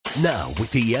Now, with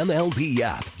the MLB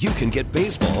app, you can get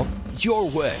baseball your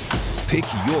way. Pick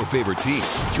your favorite team,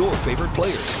 your favorite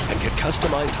players, and get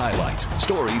customized highlights,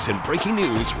 stories, and breaking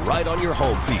news right on your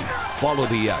home feed. Follow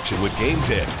the action with Game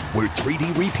 10, where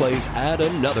 3D replays add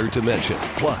another dimension.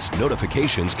 Plus,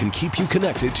 notifications can keep you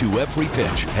connected to every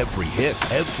pitch, every hit,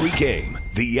 every game.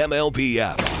 The MLB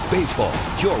app. Baseball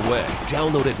your way.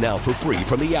 Download it now for free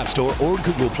from the App Store or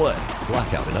Google Play.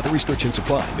 Blackout and other restrictions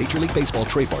apply. Major League Baseball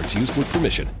trademarks used with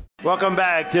permission. Welcome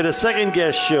back to the second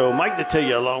guest show. Mike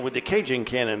Detillier along with the Cajun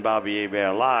Cannon Bobby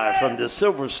Hebert live from the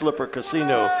Silver Slipper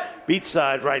Casino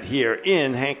beachside right here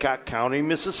in Hancock County,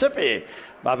 Mississippi.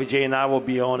 Bobby J and I will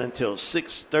be on until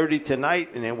 6:30 tonight,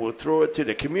 and then we'll throw it to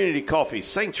the Community Coffee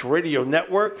Saints Radio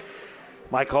Network.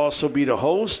 Mike will also be the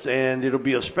host, and it'll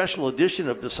be a special edition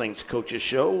of the Saints Coaches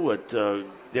Show with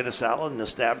Dennis Allen and the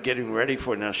staff getting ready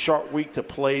for a short week to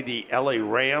play the LA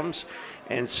Rams.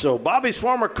 And so Bobby's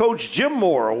former coach, Jim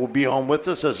Moore, will be on with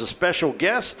us as a special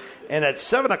guest. And at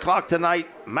 7 o'clock tonight,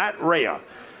 Matt Rea,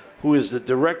 who is the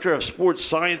Director of Sports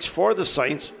Science for the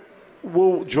Saints,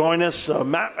 will join us.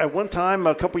 Matt, at one time,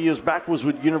 a couple years back, was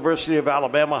with University of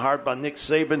Alabama, hired by Nick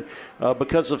Saban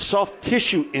because of soft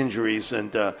tissue injuries.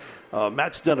 And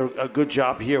Matt's done a good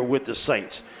job here with the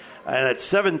Saints. And at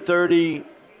 7:30,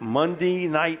 Monday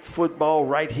Night Football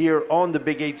right here on the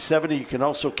Big 870. You can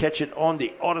also catch it on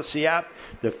the Odyssey app.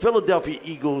 The Philadelphia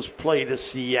Eagles play the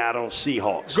Seattle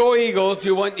Seahawks. Go Eagles.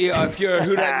 You want if you're a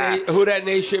Who Dat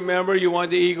Nation member, you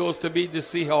want the Eagles to beat the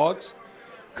Seahawks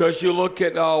because you look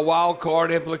at wild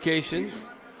card implications.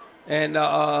 And, the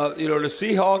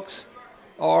Seahawks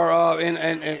are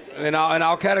in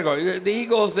our category. The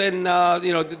Eagles, and,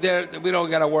 we don't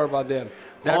got to worry about them.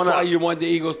 That's why you want the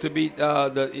Eagles to beat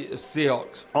the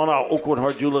Seahawks. On our Oakwood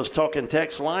Heart Jewelers talking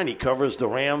text line, he covers the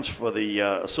Rams for the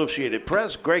Associated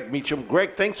Press, Greg Beachem.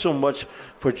 Greg, thanks so much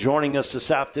for joining us this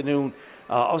afternoon.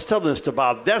 I was telling this to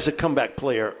Bob, there's a comeback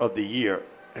player of the year.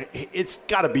 It's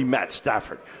got to be Matt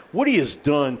Stafford. What he has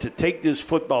done to take this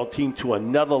football team to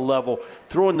another level,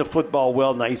 throwing the football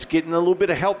well. Now he's getting a little bit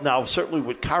of help now, certainly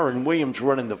with Kyren Williams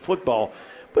running the football.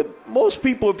 But most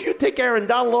people, if you take Aaron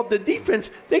Donald off the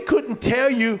defense, they couldn't tell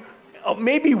you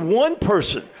maybe one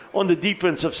person on the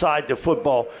defensive side of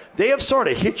football. They have sort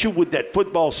of hit you with that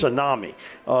football tsunami.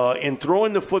 In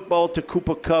throwing the football to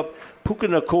Cooper Kupp, Puka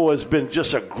Nacua has been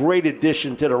just a great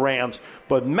addition to the Rams.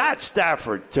 But Matt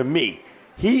Stafford, to me,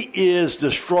 he is the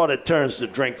straw that turns the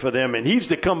drink for them, and he's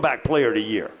the comeback player of the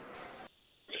year.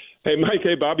 Hey, Mike,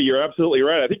 hey, Bobby, you're absolutely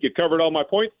right. I think you covered all my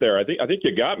points there. I think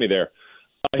you got me there.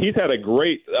 He's had a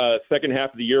great second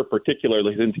half of the year,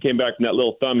 particularly since he came back from that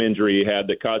little thumb injury he had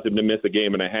that caused him to miss a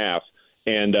game and a half.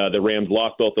 And the Rams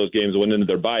lost both those games, went into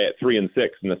their bye at 3-6,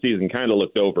 and the season kind of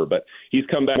looked over. But he's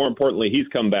come back. More importantly, he's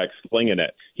come back slinging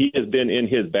it. He has been in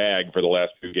his bag for the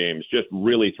last few games, just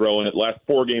really throwing it. Last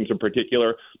 4 games in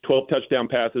particular, 12 touchdown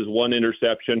passes, 1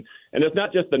 interception. And it's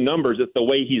not just the numbers, it's the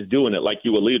way he's doing it, like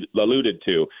you alluded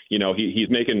to. You know, he's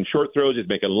making short throws, he's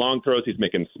making long throws, he's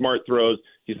making smart throws.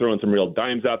 He's throwing some real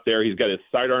dimes out there. He's got his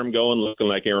sidearm going, looking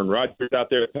like Aaron Rodgers out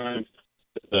there at times.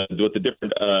 With the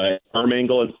different arm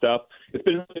angle and stuff. It's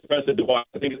been really impressive to watch.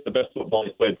 I think it's the best football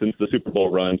he's played since the Super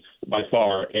Bowl run by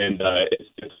far, and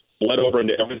it's bled over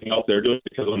into everything else they're doing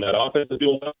because when that offense is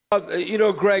doing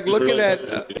well. Greg, looking at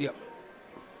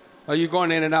you're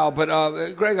going in and out, but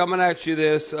Greg, I'm going to ask you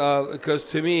this because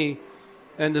to me,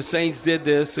 and the Saints did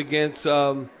this against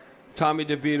Tommy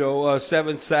DeVito,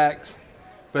 7 sacks,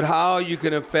 but how you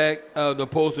can affect the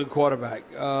opposing quarterback.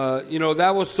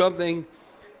 That was something.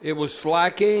 It was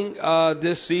slacking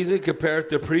this season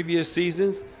compared to previous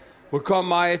seasons. What caught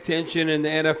my attention in the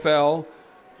NFL,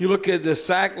 you look at the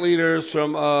sack leaders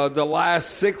from the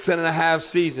last 6.5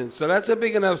 seasons. So that's a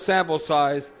big enough sample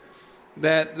size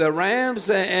that the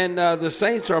Rams and the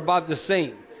Saints are about the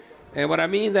same. And what I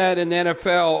mean that in the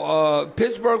NFL,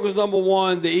 Pittsburgh was number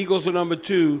 1, the Eagles were number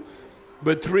 2,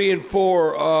 but 3 and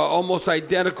 4 almost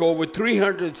identical. With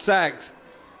 300 sacks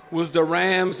was the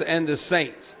Rams and the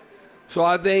Saints. So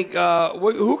I think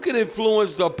who can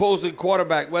influence the opposing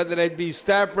quarterback, whether they be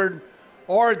Stafford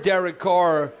or Derek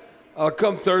Carr,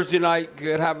 come Thursday night,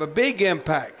 could have a big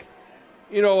impact.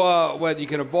 Whether you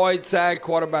can avoid sack,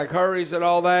 quarterback hurries and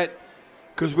all that.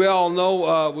 Because we all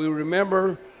know, we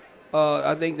remember,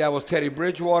 I think that was Teddy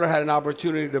Bridgewater, had an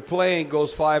opportunity to play and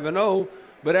goes 5-0.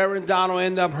 But Aaron Donald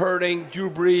ended up hurting Drew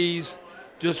Brees,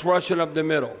 just rushing up the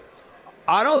middle.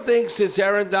 I don't think since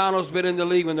Aaron Donald's been in the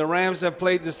league, when the Rams have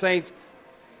played the Saints,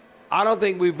 I don't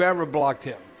think we've ever blocked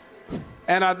him.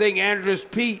 And I think Andrews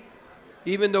Pete,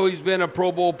 even though he's been a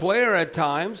Pro Bowl player at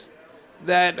times,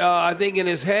 that I think in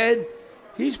his head,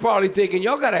 he's probably thinking,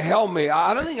 y'all got to help me.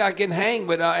 I don't think I can hang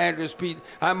with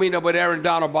with Aaron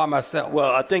Donald by myself.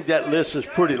 Well, I think that list is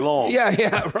pretty long.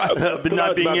 Yeah, right. But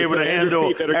not being able to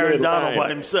handle Aaron Donald by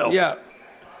himself. Yeah.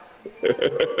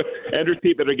 Andrew's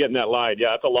Pete that are getting that line.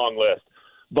 Yeah, that's a long list.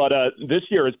 But this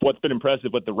year, what's been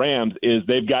impressive with the Rams is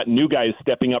they've got new guys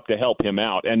stepping up to help him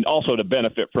out and also to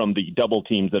benefit from the double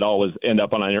teams that always end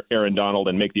up on Aaron Donald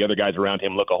and make the other guys around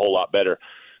him look a whole lot better.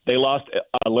 They lost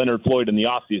Leonard Floyd in the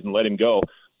offseason, let him go.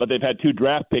 But they've had 2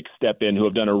 draft picks step in who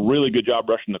have done a really good job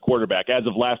rushing the quarterback. As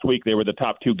of last week, they were the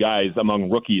top 2 guys among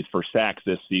rookies for sacks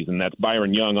this season. That's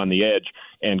Byron Young on the edge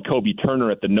and Kobe Turner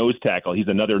at the nose tackle. He's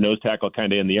another nose tackle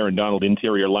kind of in the Aaron Donald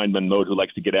interior lineman mode who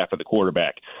likes to get after the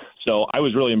quarterback. So I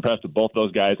was really impressed with both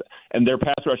those guys, and their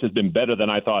pass rush has been better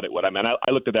than I thought it would. I mean, I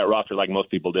looked at that roster like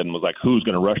most people did and was like, who's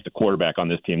going to rush the quarterback on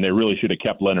this team? They really should have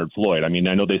kept Leonard Floyd. I mean,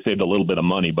 I know they saved a little bit of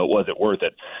money, but was it worth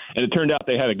it? And it turned out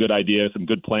they had a good idea, some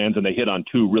good plans, and they hit on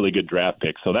 2 really good draft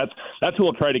picks. So that's who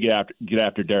will try to get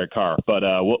after Derek Carr. But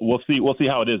we'll see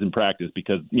how it is in practice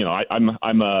because I'm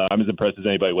as impressed as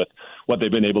anybody with what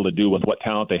they've been able to do with what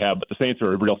talent they have. But the Saints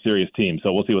are a real serious team,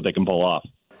 so we'll see what they can pull off.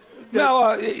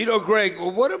 Now, Greg,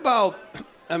 what about,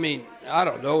 I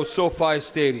don't know, SoFi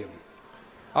Stadium?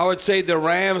 I would say the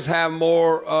Rams have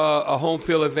more a home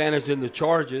field advantage than the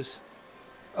Chargers.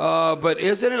 But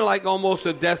isn't it like almost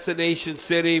a destination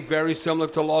city, very similar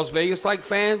to Las Vegas? Like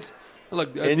fans,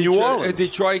 look, in New Orleans.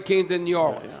 Detroit came to New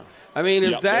Orleans. Yeah. I mean,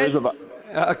 is that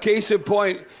a case in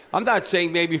point? I'm not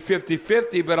saying maybe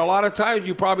 50-50, but a lot of times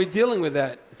you're probably dealing with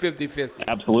that 50-50.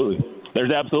 Absolutely.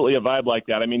 There's absolutely a vibe like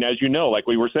that. I mean, as you know, like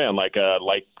we were saying, like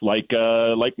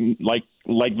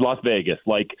Las Vegas,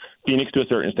 like Phoenix to a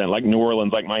certain extent, like New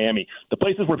Orleans, like Miami, the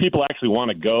places where people actually want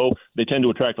to go, they tend to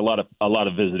attract a lot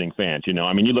of visiting fans.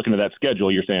 I mean, you look into that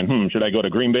schedule, you're saying, should I go to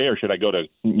Green Bay or should I go to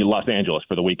Los Angeles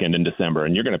for the weekend in December?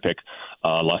 And you're going to pick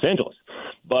Los Angeles.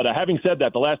 But having said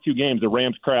that, the last 2 games, the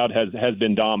Rams crowd has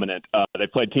been dominant. They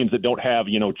played teams that don't have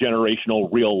generational,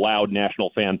 real loud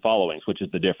national fan followings, which is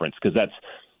the difference because that's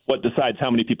what decides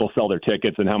how many people sell their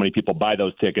tickets and how many people buy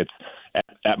those tickets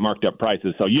at marked up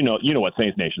prices. So you know what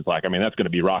Saints Nation's like. I mean, that's going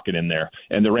to be rocking in there.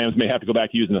 And the Rams may have to go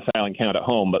back to using a silent count at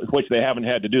home, but which they haven't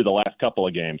had to do the last couple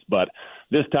of games. But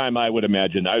this time I would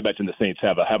imagine the Saints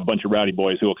have a bunch of rowdy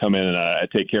boys who will come in and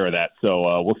take care of that.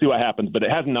 So we'll see what happens. But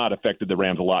it has not affected the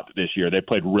Rams a lot this year. They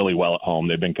played really well at home.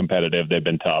 They've been competitive. They've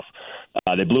been tough.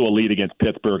 They blew a lead against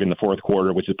Pittsburgh in the fourth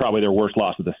quarter, which is probably their worst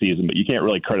loss of the season, but you can't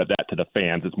really credit that to the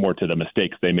fans. It's more to the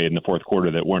mistakes they made in the fourth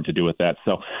quarter that weren't to do with that.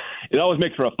 So it always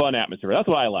makes for a fun atmosphere. That's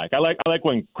what I like. I like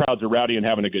when crowds are rowdy and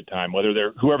having a good time.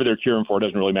 Whoever they're cheering for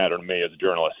doesn't really matter to me as a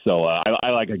journalist. So I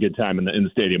like a good time in the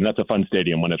stadium. That's a fun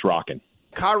stadium when it's rocking.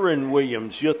 Kyren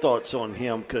Williams, your thoughts on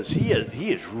him because he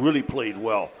has really played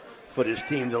well for this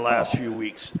team the last few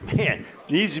weeks. Man,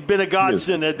 he's been a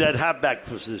godsend at that halfback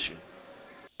position.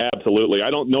 Absolutely.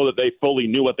 I don't know that they fully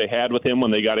knew what they had with him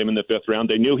when they got him in the 5th round.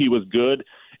 They knew he was good.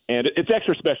 And it's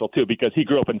extra special, too, because he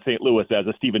grew up in St. Louis as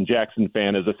a Steven Jackson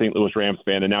fan, as a St. Louis Rams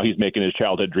fan, and now he's making his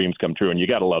childhood dreams come true, and you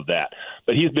got to love that.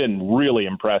 But he's been really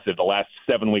impressive the last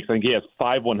 7 weeks. I think he has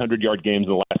 5 100-yard games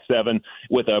in the last 7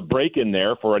 with a break in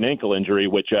there for an ankle injury,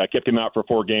 which kept him out for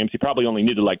 4 games. He probably only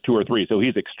needed like 2 or 3, so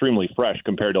he's extremely fresh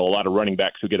compared to a lot of running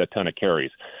backs who get a ton of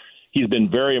carries. He's been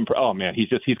very oh man,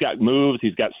 he's got moves,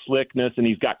 he's got slickness, and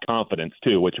he's got confidence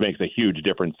too, which makes a huge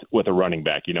difference with a running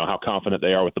back. How confident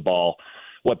they are with the ball,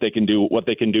 what they can do when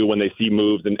they see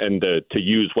moves, and to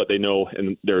use what they know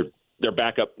and their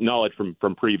backup knowledge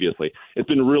from previously. It's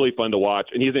been really fun to watch,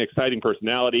 and he's an exciting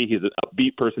personality. He's an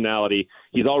upbeat personality.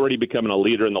 He's already becoming a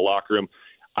leader in the locker room.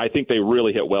 I think they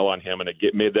really hit well on him, and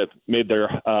it made their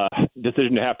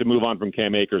decision to have to move on from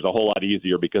Cam Akers a whole lot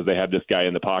easier because they had this guy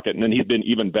in the pocket, and then he's been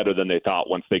even better than they thought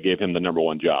once they gave him the number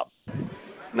 1 job.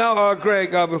 Now,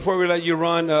 Greg, before we let you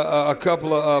run, a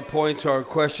couple of points or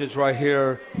questions right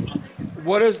here.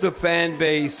 What is the fan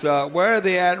base? Where are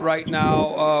they at right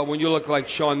now when you look like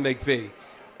Sean McVay?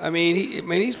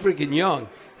 He's freaking young.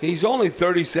 He's only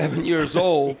 37 years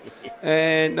old,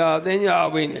 and then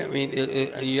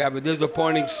you have a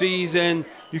disappointing season.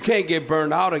 You can't get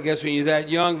burned out, I guess, when you're that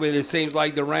young. But it seems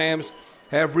like the Rams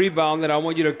have rebounded. I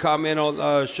want you to comment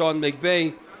on Sean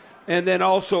McVay, and then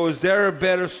also, is there a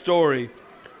better story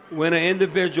when an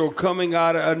individual coming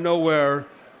out of nowhere?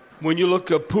 When you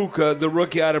look at Puka, the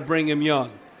rookie out of Brigham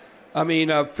Young, a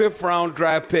 5th round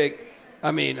draft pick.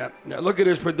 Look at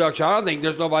his production. I don't think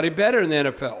there's nobody better in the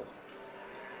NFL.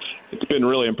 It's been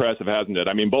really impressive, hasn't it?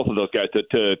 I mean, both of those guys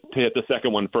to hit the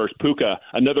second one first. Puka,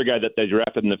 another guy that they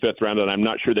drafted in the 5th round, and I'm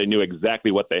not sure they knew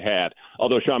exactly what they had.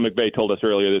 Although Sean McVay told us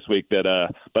earlier this week that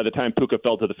by the time Puka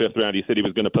fell to the 5th round, he said he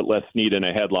was going to put Les Snead in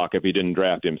a headlock if he didn't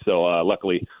draft him. So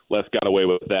luckily, Les got away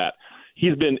with that.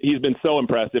 He's been so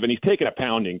impressive, and he's taken a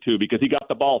pounding, too, because he got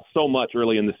the ball so much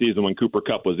early in the season when Cooper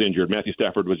Kupp was injured. Matthew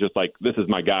Stafford was just like, this is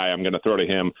my guy. I'm going to throw to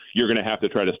him. You're going to have to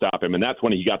try to stop him. And that's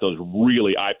when he got those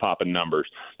really eye-popping numbers.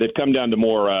 They've come down to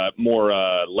more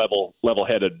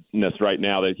level-headedness right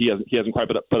now. That he hasn't quite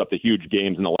put up the huge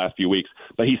games in the last few weeks,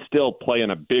 but he's still playing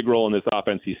a big role in this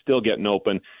offense. He's still getting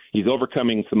open. He's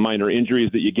overcoming some minor injuries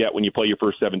that you get when you play your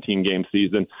first 17-game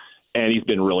season. And he's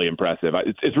been really impressive.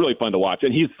 It's really fun to watch,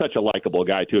 and he's such a likable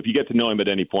guy too. If you get to know him at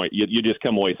any point, you just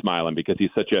come away smiling because he's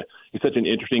such an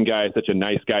interesting guy, such a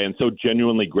nice guy, and so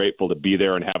genuinely grateful to be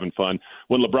there and having fun.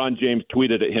 When LeBron James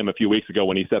tweeted at him a few weeks ago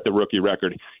when he set the rookie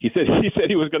record, he said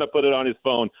he was going to put it on his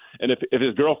phone, and if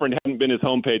his girlfriend hadn't been his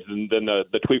homepage, then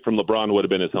the tweet from LeBron would have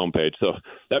been his homepage. So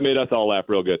that made us all laugh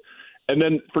real good. And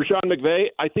then for Sean McVay,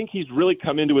 I think he's really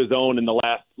come into his own in the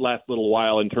last little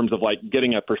while in terms of like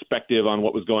getting a perspective on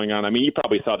what was going on. I mean, you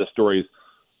probably saw the stories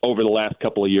over the last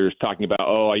couple of years talking about,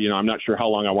 I'm not sure how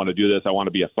long I want to do this. I want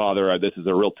to be a father. This is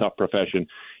a real tough profession.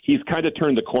 He's kind of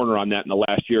turned the corner on that in the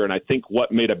last year, and I think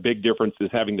what made a big difference is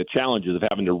having the challenges of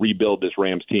having to rebuild this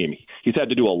Rams team. He's had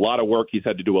to do a lot of work. He's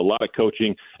had to do a lot of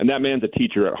coaching, and that man's a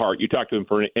teacher at heart. You talk to him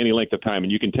for any length of time,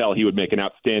 and you can tell he would make an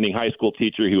outstanding high school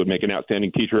teacher. He would make an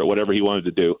outstanding teacher at whatever he wanted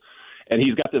to do. And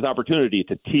he's got this opportunity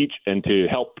to teach and to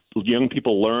help young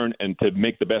people learn and to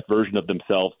make the best version of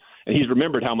themselves. And he's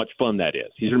remembered how much fun that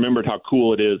is. He's remembered how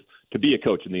cool it is to be a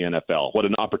coach in the NFL, what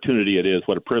an opportunity it is,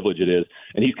 what a privilege it is.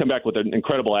 And he's come back with an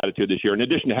incredible attitude this year, in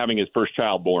addition to having his first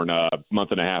child born a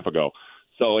month and a half ago.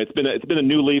 So it's been a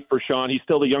new leaf for Sean. He's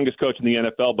still the youngest coach in the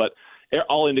NFL, but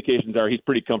all indications are he's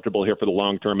pretty comfortable here for the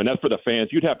long term. And as for the fans,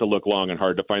 you'd have to look long and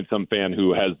hard to find some fan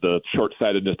who has the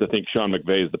short-sightedness to think Sean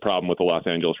McVay is the problem with the Los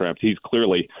Angeles Rams. He's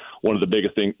clearly one of the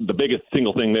biggest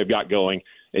single thing they've got going.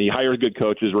 And he hires good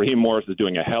coaches. Raheem Morris is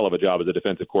doing a hell of a job as a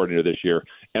defensive coordinator this year.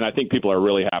 And I think people are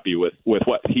really happy with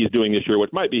what he's doing this year,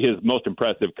 which might be his most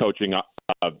impressive coaching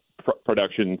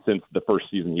production since the first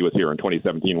season he was here in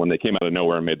 2017 when they came out of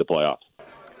nowhere and made the playoffs.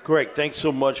 Greg, thanks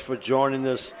so much for joining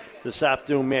us this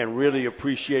afternoon, man. Really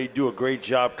appreciate it. Do a great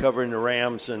job covering the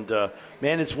Rams. And,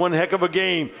 man, it's one heck of a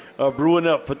game brewing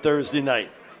up for Thursday night.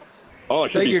 Oh,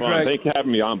 it should be fun. Greg. Thanks for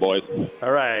having me on, boys.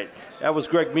 All right. That was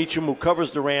Greg Beachem, who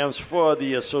covers the Rams for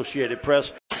the Associated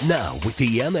Press. Now, with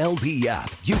the MLB app,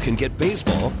 you can get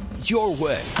baseball your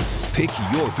way. Pick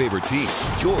your favorite team,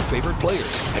 your favorite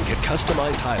players, and get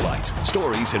customized highlights,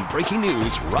 stories, and breaking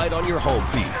news right on your home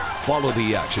feed. Follow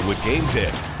the action with Game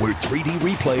Day, where 3D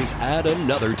replays add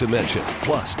another dimension.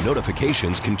 Plus,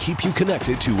 notifications can keep you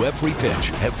connected to every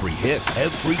pitch, every hit,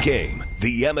 every game.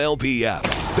 The MLB app.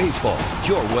 Baseball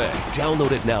your way.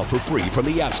 Download it now for free from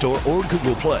the App Store or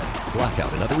Google Play.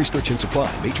 Blackout and other restrictions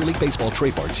apply. Major League Baseball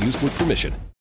trademarks used with permission.